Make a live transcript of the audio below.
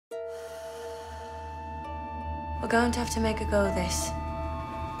We're going to have to make a go of this.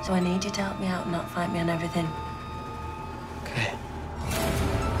 So I need you to help me out and not fight me on everything. Okay.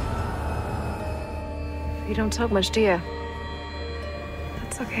 You don't talk much, do you?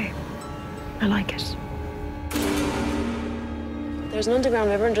 That's okay. I like it. There's an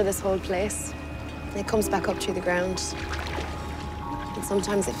underground river under this whole place. It comes back up through the ground. And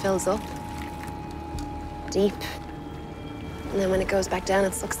sometimes it fills up. Deep. And then when it goes back down,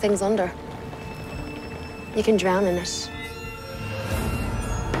 it sucks things under. You can drown in it.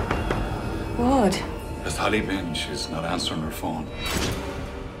 Ward. Has Holly been? She's not answering her phone.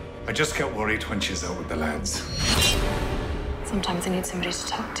 I just get worried when she's out with the lads. Sometimes I need somebody to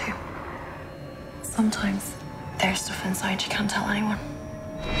talk to. Sometimes there's stuff inside you can't tell anyone.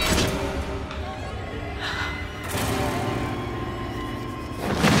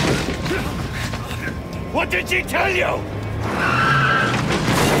 What did she tell you?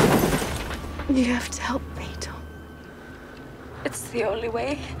 You have to help me, Tom. It's the only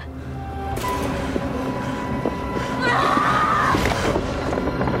way.